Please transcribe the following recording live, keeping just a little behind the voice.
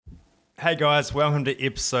Hey guys, welcome to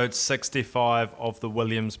episode 65 of the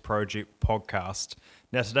Williams Project podcast.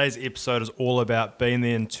 Now today's episode is all about being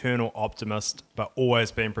the internal optimist, but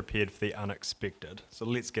always being prepared for the unexpected. So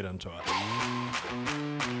let's get into it.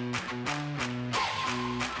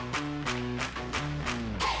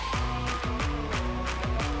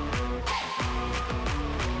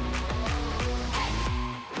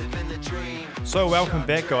 So welcome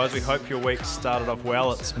back guys, we hope your week started off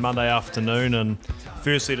well. It's Monday afternoon, and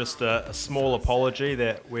firstly just a small apology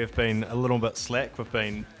that we've been a little bit slack. We've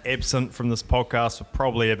been absent from this podcast for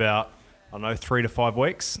probably about 3 to 5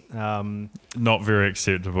 weeks. Not very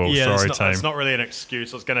acceptable. Yeah, Sorry, team. It's not really an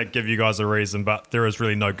excuse. I was going to give you guys a reason, but there is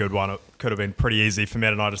really no good one. It could have been pretty easy for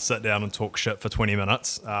Matt and I to sit down and talk shit for 20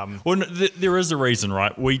 minutes. There is a reason,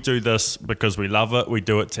 right? We do this because we love it. We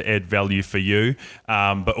do it to add value for you,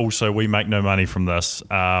 but also we make no money from this.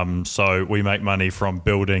 So we make money from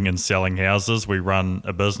building and selling houses. We run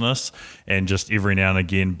a business, and just every now and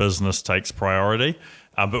again, business takes priority.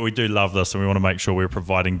 But we do love this, and we want to make sure we're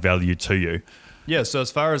providing value to you. Yeah, so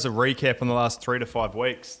as far as a recap in the last 3 to 5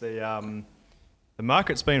 weeks, the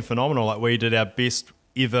market's been phenomenal. Like, we did our best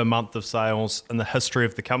ever month of sales in the history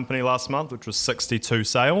of the company last month, which was 62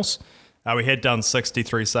 sales. We had done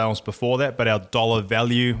 63 sales before that, but our dollar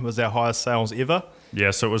value was our highest sales ever.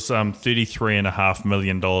 Yeah, so it was $33.5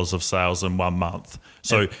 million of sales in 1 month.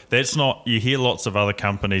 So that's not, you hear lots of other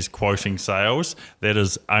companies quoting sales. That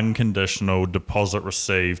is unconditional deposit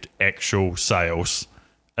received actual sales.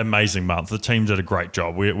 Amazing month. The team did a great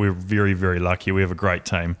job. We're very, very lucky. We have a great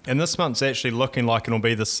team. And this month's actually looking like it'll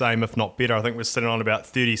be the same, if not better. I think we're sitting on about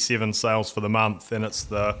 37 sales for the month, and it's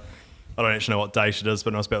I don't actually know what date it is,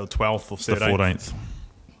 but it's about the 12th or 13th. The 14th.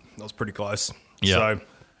 That was pretty close. Yeah. So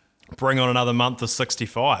bring on another month of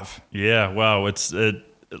 65. Yeah, well,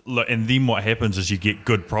 look, and then what happens is you get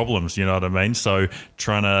good problems, you know what I mean? So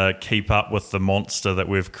trying to keep up with the monster that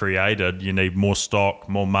we've created, you need more stock,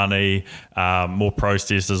 more money, more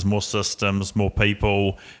processes, more systems, more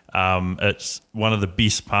people. It's one of the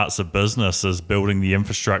best parts of business is building the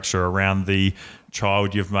infrastructure around the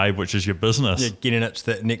child you've made, which is your business. Yeah, getting it to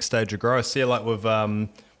that next stage of growth. So yeah, like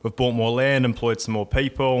we've bought more land, employed some more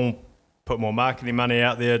people, put more marketing money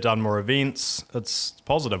out there, done more events. It's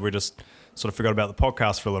positive. We just sort of forgot about the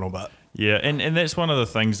podcast for a little bit. Yeah, and that's one of the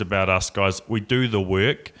things about us, guys. We do the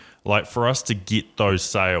work. Like, for us to get those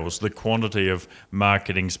sales, the quantity of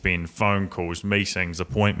marketing spend, phone calls, meetings,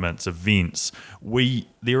 appointments, events,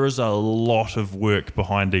 there is a lot of work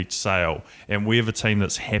behind each sale. And we have a team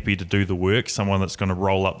that's happy to do the work, someone that's going to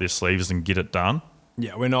roll up their sleeves and get it done.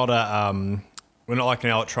 Yeah, we're not like an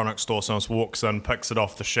electronics store. Someone just walks in, picks it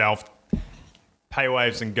off the shelf, pay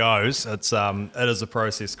waves and goes. It is a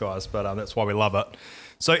process, guys, but that's why we love it.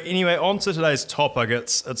 So anyway, on to today's topic.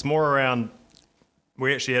 It's more around,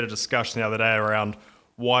 we actually had a discussion the other day around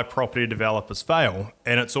why property developers fail.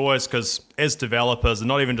 And it's always because as developers, and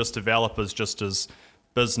not even just developers, just as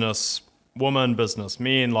business women, business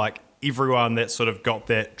men, like everyone that sort of got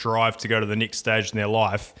that drive to go to the next stage in their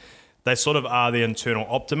life, they sort of are the internal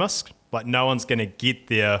optimist. Like, no one's going to get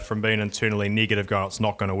there from being internally negative, going, it's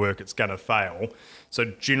not going to work, it's going to fail. So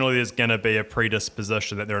generally there's going to be a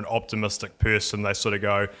predisposition that they're an optimistic person. They sort of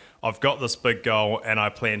go, I've got this big goal and I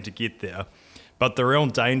plan to get there. But the real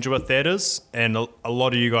danger with that is, and a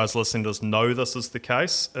lot of you guys listening to this know this is the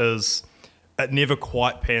case, is it never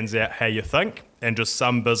quite pans out how you think. And just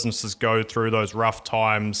some businesses go through those rough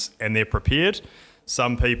times and they're prepared.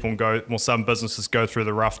 Some businesses go through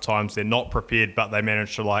the rough times, they're not prepared, but they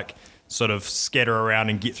manage to sort of scatter around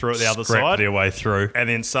and get through it the other side. Scrap their way through. And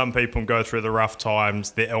then some people go through the rough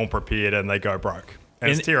times, they're ill-prepared and they go broke. And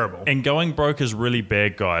it's terrible. And going broke is really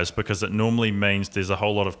bad, guys, because it normally means there's a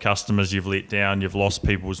whole lot of customers you've let down, you've lost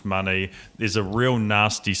people's money. There's a real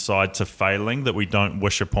nasty side to failing that we don't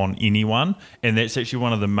wish upon anyone. And that's actually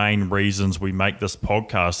one of the main reasons we make this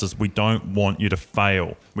podcast is we don't want you to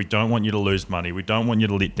fail. We don't want you to lose money. We don't want you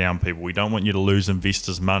to let down people. We don't want you to lose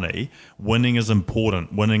investors' money. Winning is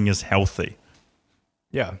important. Winning is healthy.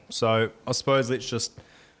 Yeah. So I suppose let's just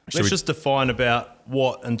define about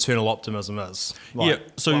what internal optimism is.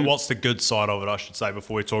 So what's the good side of it, I should say,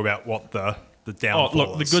 before we talk about what the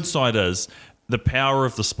downfall is. The good side is the power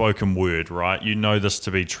of the spoken word, right? You know this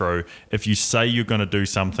to be true. If you say you're going to do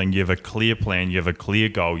something, you have a clear plan, you have a clear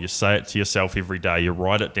goal, you say it to yourself every day, you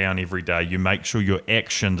write it down every day, you make sure your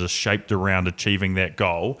actions are shaped around achieving that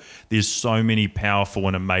goal. There's so many powerful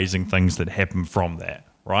and amazing things that happen from that,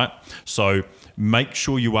 right? So make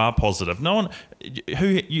sure you are positive. No one,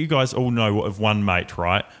 you guys all know of one mate,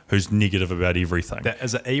 right, who's negative about everything.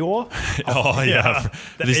 Is it Eeyore? Oh, yeah.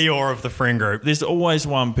 The Eeyore of the friend group. There's always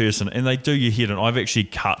one person, and they do your head, and I've actually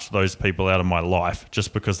cut those people out of my life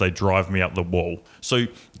just because they drive me up the wall. So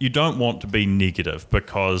you don't want to be negative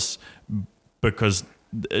because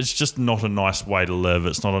it's just not a nice way to live.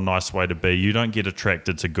 It's not a nice way to be. You don't get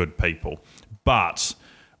attracted to good people. But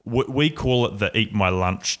we call it the eat my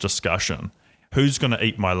lunch discussion. Who's going to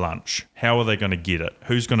eat my lunch? How are they going to get it?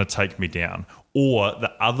 Who's going to take me down? Or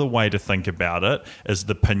the other way to think about it is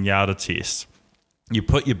the piñata test. You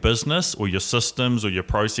put your business or your systems or your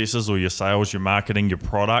processes or your sales, your marketing, your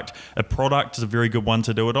product. A product is a very good one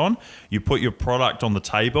to do it on. You put your product on the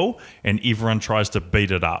table and everyone tries to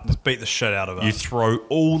beat it up. Just beat the shit out of it. You throw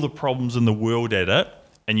all the problems in the world at it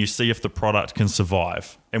and you see if the product can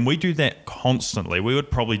survive. And we do that constantly. We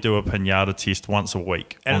would probably do a piñata test once a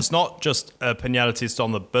week. And it's not just a piñata test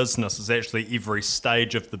on the business, it's actually every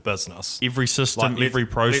stage of the business. Every system, every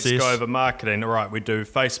process. Let's go over marketing. All right, we do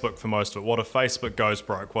Facebook for most of it. What if Facebook goes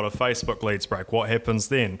broke? What if Facebook leads break? What happens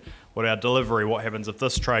then? What our delivery? What happens if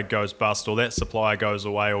this trade goes bust or that supplier goes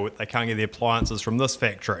away or they can't get the appliances from this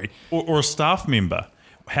factory? Or a staff member.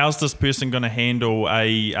 How's this person going to handle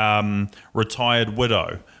a retired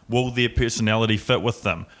widow? Will their personality fit with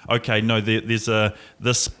them? Okay, no,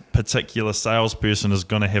 this particular salesperson is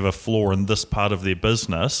going to have a flaw in this part of their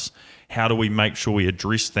business. How do we make sure we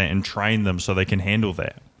address that and train them so they can handle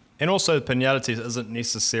that? And also, the piñata test isn't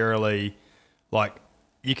necessarily like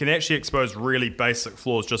you can actually expose really basic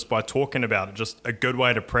flaws just by talking about it. Just a good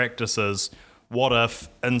way to practice is, what if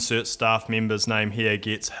insert staff member's name here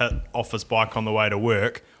gets hit off his bike on the way to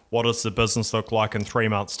work? What does the business look like in 3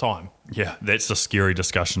 months' time? Yeah, that's a scary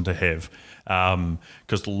discussion to have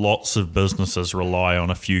because lots of businesses rely on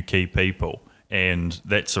a few key people. And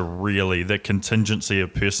that's the contingency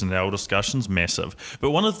of personnel discussions, massive.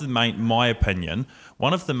 But my opinion,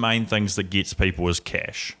 one of the main things that gets people is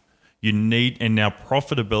cash. And now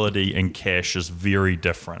profitability and cash is very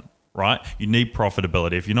different. Right? You need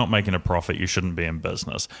profitability. If you're not making a profit, you shouldn't be in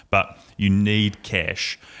business. But you need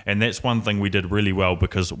cash. And that's one thing we did really well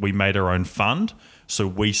because we made our own fund. So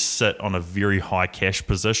we sit on a very high cash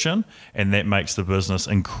position and that makes the business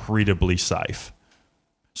incredibly safe.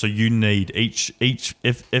 So you need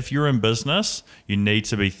if you're in business, you need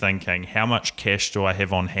to be thinking, how much cash do I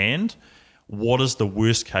have on hand? What is the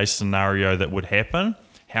worst case scenario that would happen?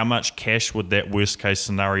 How much cash would that worst case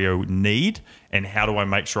scenario need? And how do I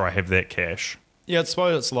make sure I have that cash? Yeah, I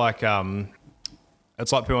suppose it's like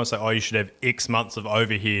people say, oh, you should have X months of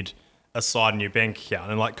overhead aside in your bank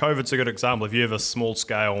account. And like COVID's a good example. If you have a small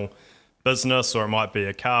scale business, or it might be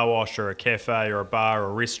a car wash or a cafe or a bar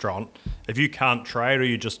or a restaurant, if you can't trade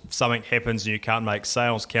or something happens and you can't make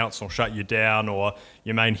sales, council shut you down, or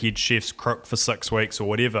your main head chef's crook for 6 weeks or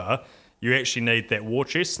whatever, you actually need that war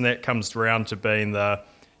chest. And that comes around to being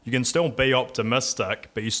you can still be optimistic,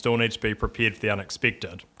 but you still need to be prepared for the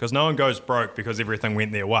unexpected because no one goes broke because everything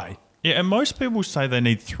went their way. Yeah, and most people say they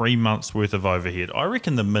need 3 months worth of overhead. I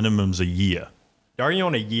reckon the minimum's a year. You're only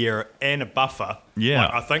on a year and a buffer. Yeah.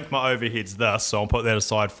 Like, I think my overhead's this, so I'll put that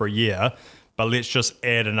aside for a year, but let's just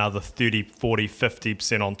add another 30, 40,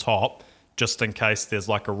 50% on top just in case there's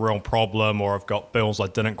like a real problem or I've got bills I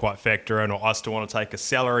didn't quite factor in or I still want to take a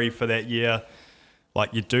salary for that year.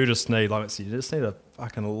 Like you just need a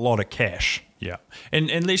fucking lot of cash. Yeah.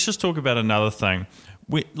 And let's just talk about another thing.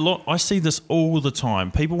 I see this all the time.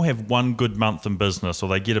 People have one good month in business or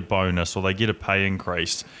they get a bonus or they get a pay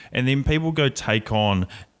increase. And then people go take on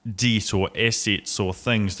debt or assets or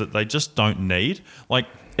things that they just don't need. Like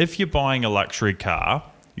if you're buying a luxury car,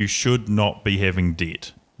 you should not be having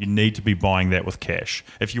debt. You need to be buying that with cash.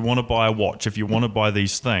 If you want to buy a watch, if you want to buy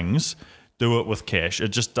these things, do it with cash. It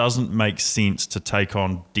just doesn't make sense to take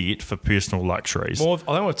on debt for personal luxuries. I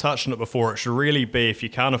think we've touched on it before. It should really be if you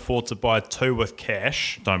can't afford to buy 2 with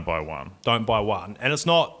cash, don't buy one. Don't buy one. And it's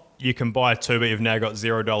not you can buy 2 but you've now got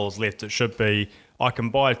 $0 left. It should be I can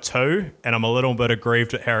buy 2 and I'm a little bit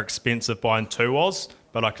aggrieved at how expensive buying 2 was,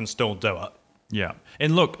 but I can still do it. Yeah.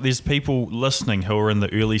 And look, there's people listening who are in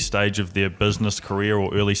the early stage of their business career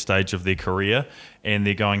or early stage of their career, and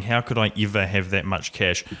they're going, how could I ever have that much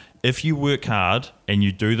cash? If you work hard and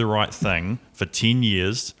you do the right thing for 10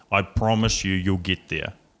 years, I promise you'll get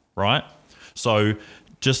there, right? So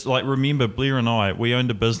just like remember, Blair and I, we owned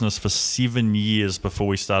a business for 7 years before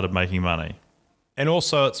we started making money. And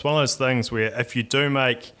also it's one of those things where if you do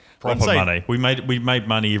make proper money, we made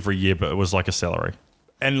money every year, but it was like a salary.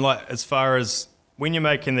 And like as far as when you're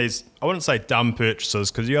making these, I wouldn't say dumb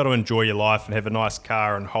purchases, because you got to enjoy your life and have a nice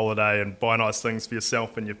car and holiday and buy nice things for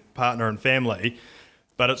yourself and your partner and family.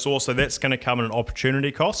 But it's also, that's going to come at an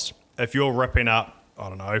opportunity cost. If you're ripping up, I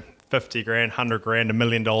don't know, 50 grand, 100 grand, $1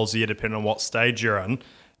 million a year, depending on what stage you're in,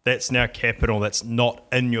 that's now capital that's not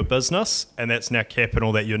in your business, and that's now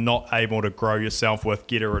capital that you're not able to grow yourself with,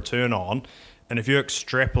 get a return on. And if you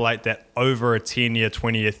extrapolate that over a 10-year,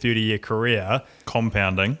 20-year, 30-year career,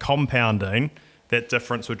 Compounding, that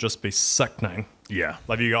difference would just be sickening. yeah.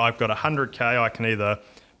 Like I've got 100K, I can either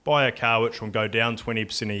buy a car which will go down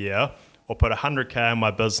 20% a year, or put 100K in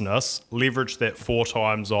my business, leverage that 4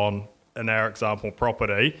 times on, in our example,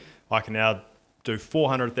 property. I can now do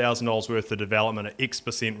 $400,000 worth of development at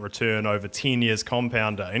X% return over 10 years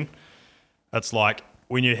compounding. It's like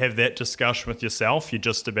when you have that discussion with yourself, you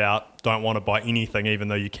just about don't want to buy anything even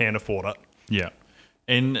though you can afford it. Yeah.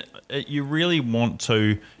 And you really want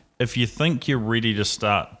to, if you think you're ready to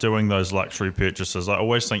start doing those luxury purchases, I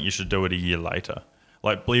always think you should do it a year later.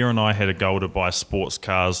 Like Blair and I had a goal to buy sports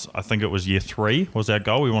cars. I think it was year 3 was our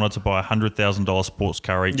goal. We wanted to buy a $100,000 sports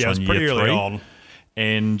car each on year 3. Yeah, it was pretty early on.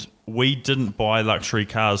 And we didn't buy luxury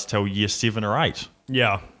cars till year 7 or 8.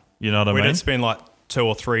 Yeah. You know what I mean? We did spend like 2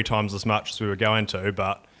 or 3 times as much as we were going to,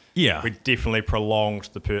 but yeah, we definitely pronged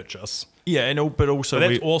the purchase. Yeah, but also... But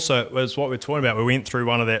that's also was what we're talking about. We went through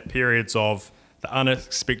one of that periods of the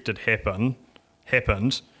unexpected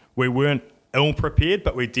happened. We weren't ill-prepared,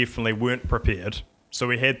 but we definitely weren't prepared. So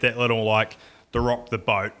we had that little, like, the rock the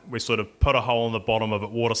boat. We sort of put a hole in the bottom of it,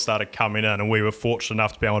 water started coming in, and we were fortunate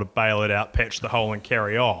enough to be able to bail it out, patch the hole, and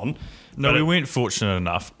carry on. No, we weren't fortunate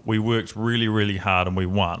enough. We worked really, really hard and we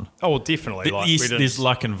won. Oh, well, definitely. Yes, there's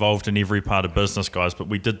luck involved in every part of business, guys, but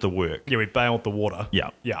we did the work. Yeah, we bailed the water. Yeah.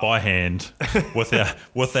 By hand, with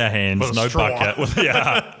our hands, with no straw. bucket.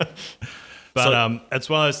 Yeah. But it's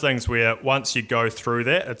one of those things where once you go through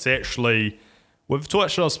that, it's actually... We've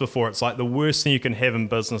touched on this before. It's like the worst thing you can have in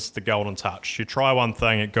business is the golden touch. You try one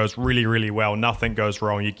thing, it goes really, really well. Nothing goes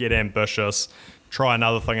wrong. You get ambitious, try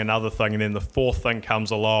another thing, and then the 4th thing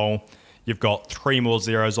comes along. You've got 3 more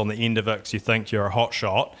zeros on the end of it because you think you're a hot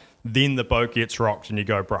shot. Then the boat gets rocked and you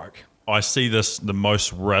go broke. I see this the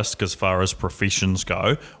most risk as far as professions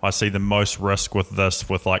go. I see the most risk with this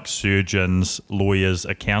with like surgeons, lawyers,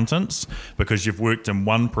 accountants, because you've worked in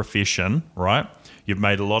one profession, right? You've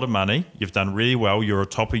made a lot of money. You've done really well. You're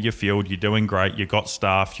at top of your field. You're doing great. You've got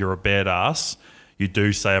staff. You're a badass. You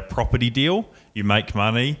do, say, a property deal. You make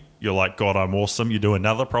money. You're like, God, I'm awesome. You do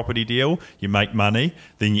another property deal. You make money.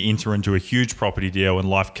 Then you enter into a huge property deal and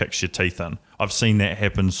life kicks your teeth in. I've seen that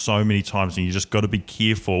happen so many times, and you just got to be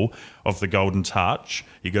careful of the golden touch.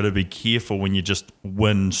 You got to be careful when you just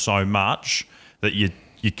win so much that you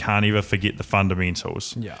can't ever forget the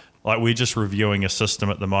fundamentals. Yeah. Like we're just reviewing a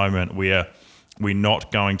system at the moment where we're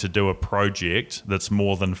not going to do a project that's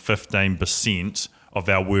more than 15% of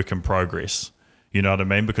our work in progress. You know what I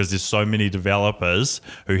mean? Because there's so many developers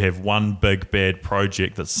who have one big bad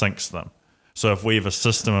project that sinks them. So if we have a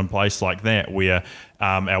system in place like that where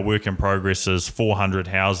our work in progress is 400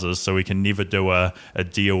 houses, so we can never do a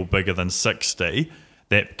deal bigger than 60,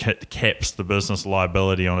 that caps the business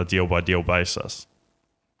liability on a deal-by-deal basis.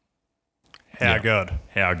 How good.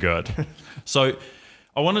 So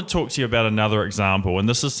I want to talk to you about another example, and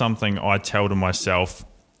this is something I tell to myself,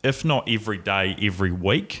 if not every day, every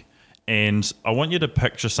week. And I want you to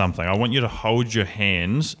picture something. I want you to hold your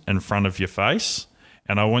hands in front of your face,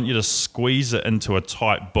 and I want you to squeeze it into a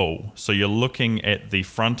tight ball. So you're looking at the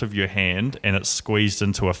front of your hand, and it's squeezed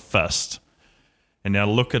into a fist. And now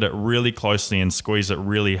look at it really closely and squeeze it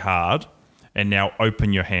really hard, and now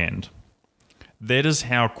open your hand. That is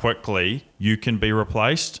how quickly you can be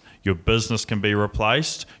replaced. Your business can be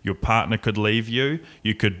replaced. Your partner could leave you.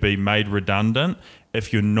 You could be made redundant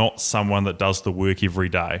if you're not someone that does the work every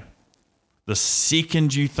day. The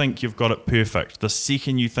second you think you've got it perfect, the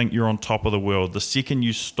second you think you're on top of the world, the second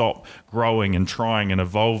you stop growing and trying and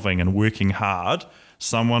evolving and working hard,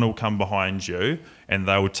 someone will come behind you and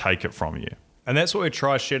they will take it from you. And that's what we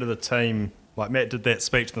try to share to the team. Like Matt did that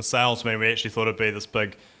speech in the sales meeting. We actually thought it'd be this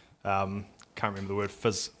big... can't remember the word,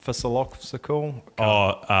 physiological?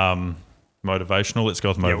 Motivational. Let's go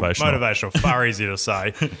with motivational. Yeah, motivational, far easier to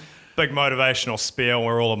say. Big motivational spiel.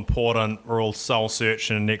 We're all important. We're all soul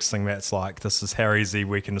searching. And next thing Matt's like, this is how easy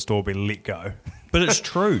we can just all be let go. But it's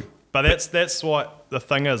true. But that's what the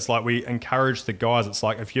thing is. Like we encourage the guys. It's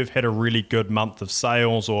like if you've had a really good month of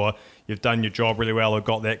sales, or you've done your job really well, or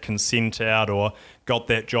got that consent out, or got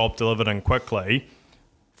that job delivered in quickly,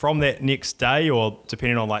 from that next day, or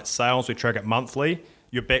depending on like sales, we track it monthly,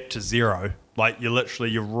 you're back to zero. Like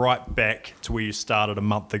you're right back to where you started a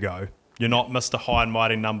month ago. You're not Mr. High and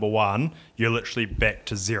Mighty number one. You're literally back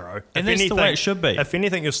to zero. And that's the way it should be. If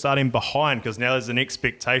anything, you're starting behind because now there's an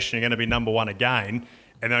expectation you're going to be number one again,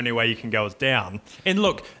 and the only way you can go is down. And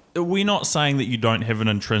look, we're not saying that you don't have an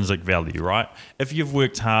intrinsic value, right? If you've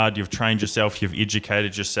worked hard, you've trained yourself, you've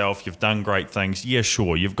educated yourself, you've done great things, yeah,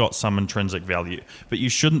 sure, you've got some intrinsic value. But you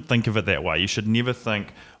shouldn't think of it that way. You should never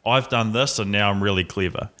think, I've done this and now I'm really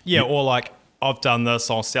clever. Yeah, or like, I've done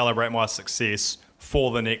this, I'll celebrate my success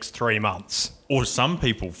for the next 3 months. Or some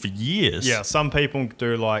people for years. Yeah, some people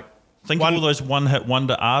do like... Think of all those one-hit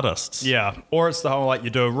wonder artists. Yeah, or it's the whole like you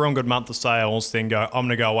do a real good month of sales, then go, I'm going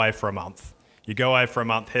to go away for a month. You go away for a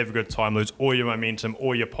month, have a good time, lose all your momentum,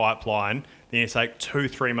 all your pipeline. Then you take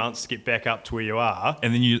 2-3 months to get back up to where you are.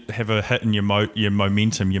 And then you have a hit in your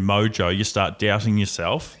momentum, your mojo. You start doubting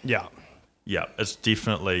yourself. Yeah. Yeah, it's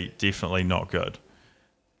definitely not good.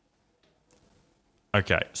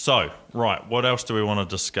 Okay, so, right, what else do we want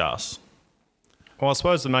to discuss? Well, I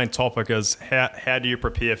suppose the main topic is how do you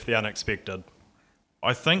prepare for the unexpected?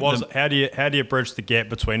 I think how do you bridge the gap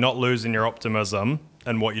between not losing your optimism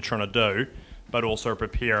and what you're trying to do, but also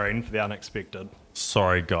preparing for the unexpected?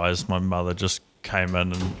 Sorry, guys, my mother just came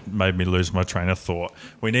in and made me lose my train of thought.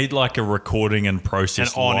 We need like a recording and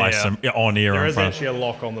process license on air. There is actually a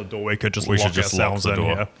lock on the door. We should just lock the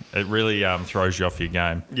door. Here. It really throws you off your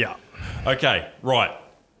game. Yeah. Okay, right.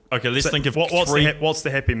 Okay, let's think of what's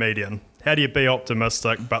the happy median? How do you be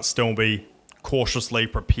optimistic but still be cautiously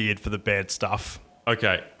prepared for the bad stuff?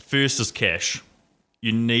 Okay, first is cash.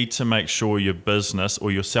 You need to make sure your business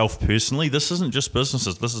or yourself personally, this isn't just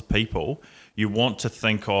businesses, this is people. You want to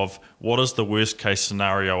think of what is the worst case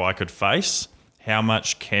scenario I could face, how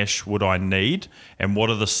much cash would I need, and what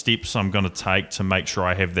are the steps I'm going to take to make sure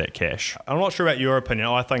I have that cash. I'm not sure about your opinion.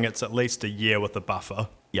 I think it's at least a year with a buffer.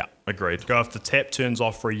 Yeah, agreed. Go if the tap turns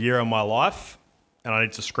off for a year in my life and I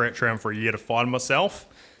need to scratch around for a year to find myself,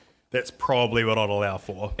 that's probably what I'd allow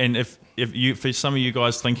for. And if for some of you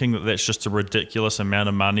guys thinking that that's just a ridiculous amount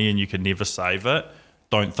of money and you can never save it,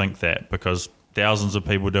 don't think that, because thousands of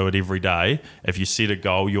people do it every day. If you set a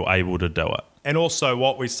goal, you're able to do it. And also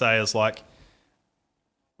what we say is like,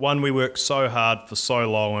 one, we work so hard for so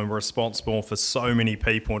long and we're responsible for so many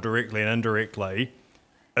people directly and indirectly.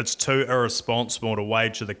 It's too irresponsible to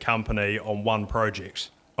wager the company on one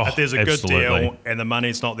project. If there's a good deal and the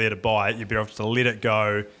money's not there to buy it, you'd be able to let it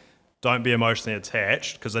go. Don't be emotionally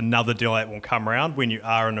attached, because another deal that will come around when you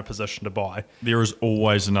are in a position to buy. There is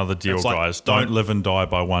always another deal, like, guys. Don't live and die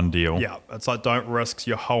by one deal. Yeah, it's like don't risk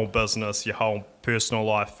your whole business, your whole personal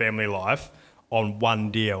life, family life on one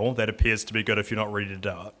deal that appears to be good if you're not ready to do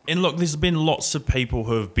it. And look, there's been lots of people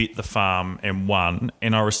who have bet the farm and won,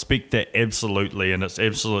 and I respect that absolutely, and it's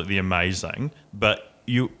absolutely amazing. But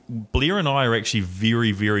Blair and I are actually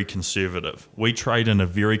very, very conservative. We trade in a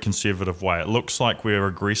very conservative way. It looks like we're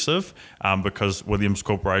aggressive because Williams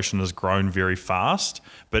Corporation has grown very fast,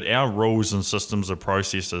 but our rules and systems of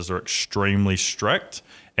processes are extremely strict,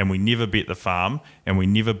 and we never bet the farm, and we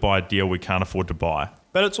never buy a deal we can't afford to buy.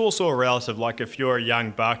 But it's also a relative. Like if you're a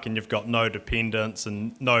young buck and you've got no dependents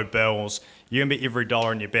and no bills, you can bet every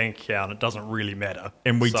dollar in your bank account. It doesn't really matter.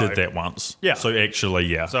 And we did that once. Yeah. So actually,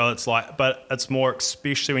 yeah. So it's like, but it's more,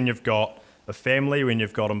 especially when you've got a family, when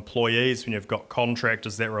you've got employees, when you've got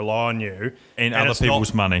contractors that rely on you. And other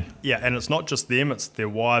people's money. Yeah, and it's not just them. It's their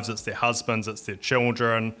wives, it's their husbands, it's their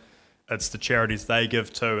children, it's the charities they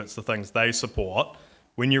give to, it's the things they support.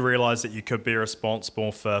 When you realise that you could be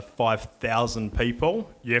responsible for 5,000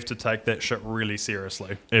 people, you have to take that shit really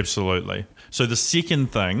seriously. Absolutely. So the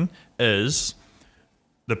second thing is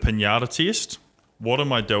the pinata test. What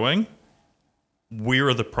am I doing? Where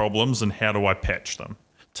are the problems and how do I patch them?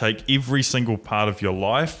 Take every single part of your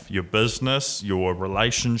life, your business, your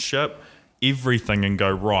relationship, everything, and go,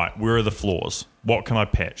 right, where are the flaws? What can I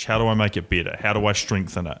patch? How do I make it better? How do I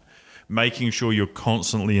strengthen it? Making sure you're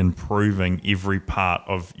constantly improving every part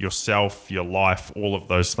of yourself, your life, all of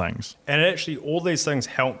those things. And actually, all these things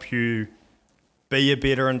help you be a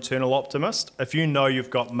better internal optimist. If you know you've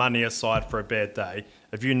got money aside for a bad day,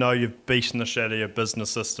 if you know you've beaten the shit out of your business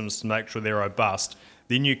systems to make sure they're robust,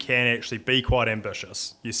 then you can actually be quite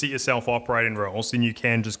ambitious. You set yourself operating rules, then you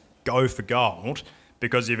can just go for gold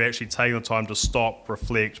because you've actually taken the time to stop,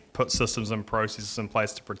 reflect, put systems and processes in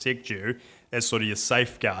place to protect you as sort of your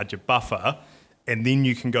safeguard, your buffer, and then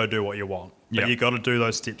you can go do what you want. But you got to do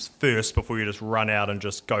those steps first before you just run out and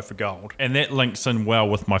just go for gold. And that links in well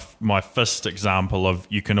with my fist example of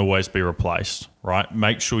you can always be replaced, right?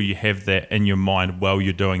 Make sure you have that in your mind while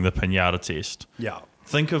you're doing the pinata test. Yeah.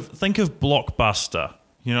 Think of Blockbuster.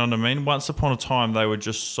 You know what I mean? Once upon a time, they were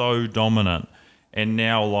just so dominant, and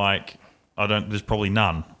now there's probably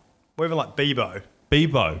none. Or even like Bebo.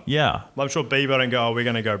 Bebo, yeah. I'm sure Bebo don't go, we're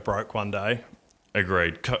going to go broke one day.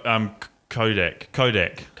 Agreed. Kodak.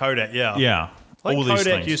 Kodak, yeah. Yeah. I think all these Kodak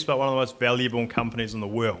things. used to be one of the most valuable companies in the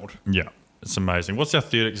world. Yeah, it's amazing. What's our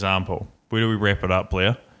third example? Where do we wrap it up,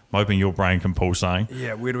 Blair? I'm hoping your brain can pull something.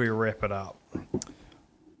 Yeah, where do we wrap it up?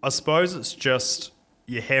 I suppose it's just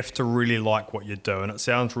you have to really like what you do. And it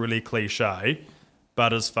sounds really cliche,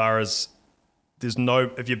 but as far as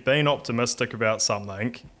if you're being optimistic about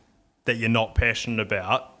something that you're not passionate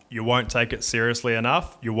about, you won't take it seriously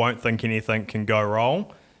enough, you won't think anything can go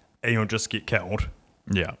wrong, and you'll just get killed.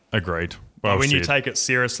 Yeah, agreed. But when you take it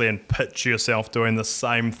seriously and picture yourself doing the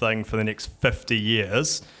same thing for the next 50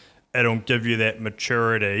 years, it'll give you that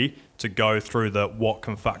maturity to go through the what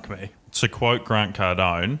can fuck me. To quote Grant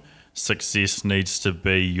Cardone, success needs to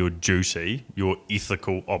be your duty, your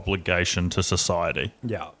ethical obligation to society.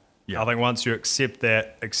 Yeah. I think once you accept you're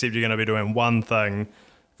going to be doing one thing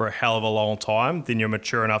for a hell of a long time, then you're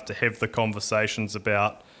mature enough to have the conversations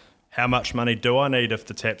about how much money do I need if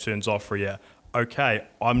the tap turns off for a year? Okay,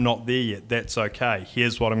 I'm not there yet. That's okay.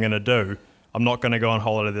 Here's what I'm going to do. I'm not going to go on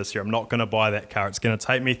holiday this year. I'm not going to buy that car. It's going to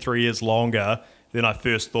take me 3 years longer than I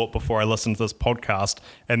first thought before I listened to this podcast,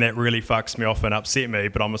 and that really fucks me off and upset me,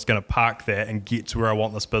 but I'm just going to park that and get to where I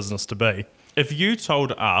want this business to be. If you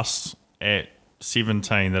told us at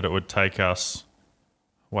 17 that it would take us...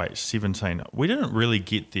 17. We didn't really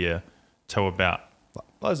get there till about...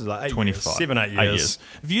 Those are like 25, 7-8 years.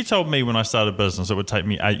 If you told me when I started business it would take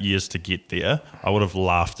me 8 years to get there, I would have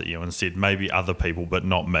laughed at you and said maybe other people, but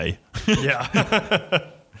not me. Yeah.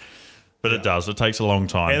 But it does. It takes a long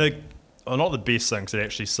time. And not the best thing, 'cause it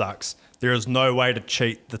actually sucks. There is no way to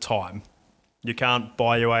cheat the time. You can't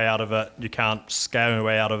buy your way out of it. You can't scale your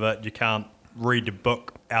way out of it. You can't read your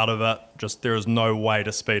book out of it. Just there is no way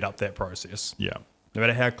to speed up that process. Yeah. No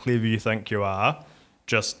matter how clever you think you are,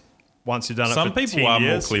 just once you've done it Some for 10 people are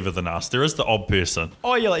years, more clever than us. There is the odd person.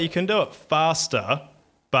 oh yeah, like you can do it faster,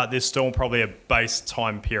 but there's still probably a base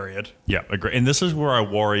time period. Yeah, agree. And this is where I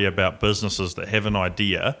worry about businesses that have an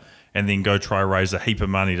idea and then go try raise a heap of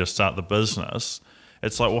money to start the business.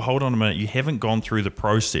 It's like, well, hold on a minute. You haven't gone through the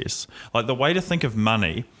process. Like the way to think of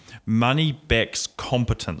money backs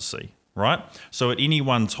competency, right? So at any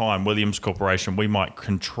one time, Williams Corporation, we might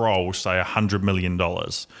control, say, $100 million,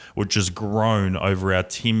 which has grown over our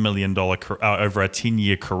 $10 million, over our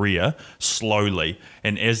 10-year career slowly.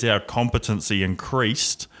 And as our competency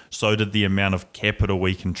increased, so did the amount of capital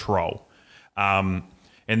we control.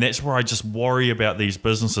 And that's where I just worry about these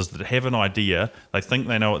businesses that have an idea, they think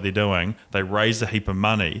they know what they're doing, they raise a heap of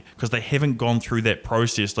money because they haven't gone through that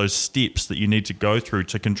process, those steps that you need to go through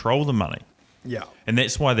to control the money. Yeah. And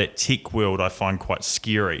that's why that tech world I find quite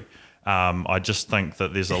scary. I just think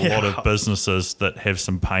that there's a lot of businesses that have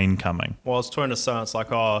some pain coming. Well, I was talking to someone, it's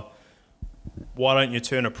like, oh, why don't you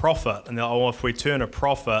turn a profit? And they're like, oh, if we turn a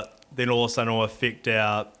profit, then all of a sudden it will affect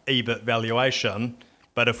our EBIT valuation.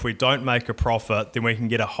 But if we don't make a profit, then we can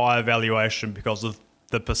get a higher valuation because of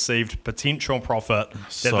the perceived potential profit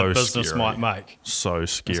that the business might make. So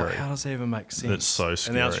scary. It's like, how does that even make sense? It's so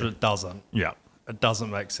scary. And the answer is it doesn't. Yeah. It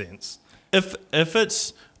doesn't make sense. If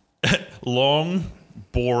it's long,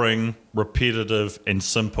 boring, repetitive, and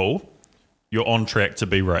simple, you're on track to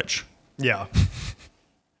be rich. Yeah.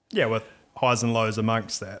 Yeah, with highs and lows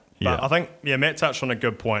amongst that. But I think, Matt touched on a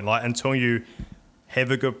good point. Like, until you have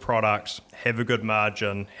a good product, have a good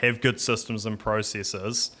margin, have good systems and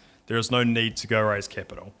processes, there is no need to go raise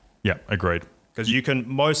capital. Yeah, agreed. Because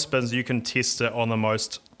most business, you can test it on the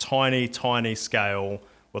most tiny scale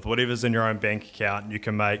with whatever's in your own bank account. You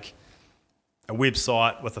can make a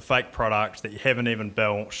website with a fake product that you haven't even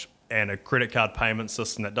built and a credit card payment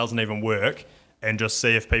system that doesn't even work and just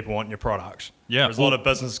see if people want your product. Yeah. There's a lot of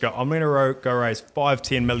businesses go, I'm going to go raise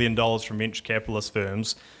 $5-10 million from venture capitalist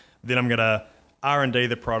firms. Then I'm going to R&D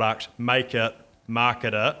the product, make it,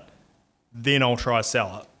 market it, then I'll try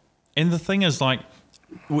sell it. And the thing is, like,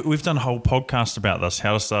 we've done a whole podcast about this,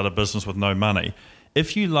 how to start a business with no money.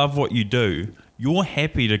 If you love what you do, you're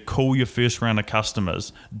happy to call your first round of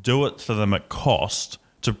customers, do it for them at cost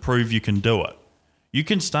to prove you can do it. You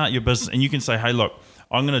can start your business and you can say, hey, look,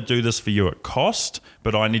 I'm going to do this for you at cost,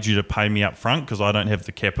 but I need you to pay me up front because I don't have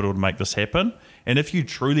the capital to make this happen. And if you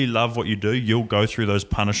truly love what you do, you'll go through those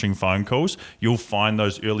punishing phone calls. You'll find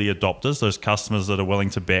those early adopters, those customers that are willing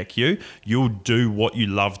to back you. You'll do what you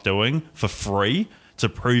love doing for free to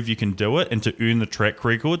prove you can do it and to earn the track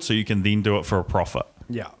record so you can then do it for a profit.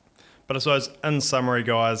 Yeah. But I suppose in summary,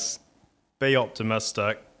 guys, be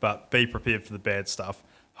optimistic, but be prepared for the bad stuff.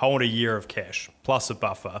 Hold a year of cash plus a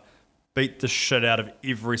buffer. Beat the shit out of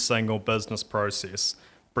every single business process.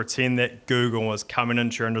 pretend that Google is coming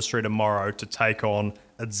into your industry tomorrow to take on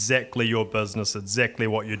exactly your business, exactly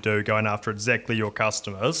what you do, going after exactly your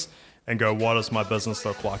customers, and go, what does my business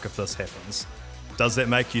look like if this happens? Does that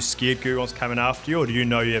make you scared Google's coming after you, or do you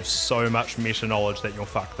know you have so much meta knowledge that you'll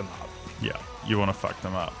fuck them up? Yeah, you want to fuck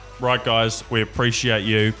them up. Right, guys, we appreciate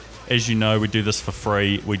you. As you know, we do this for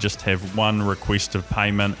free. We just have one request of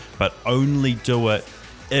payment, but only do it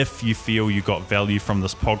if you feel you got value from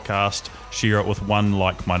this podcast. Share it with one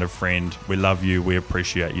like-minded friend. We love you. We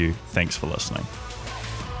appreciate you. Thanks for listening.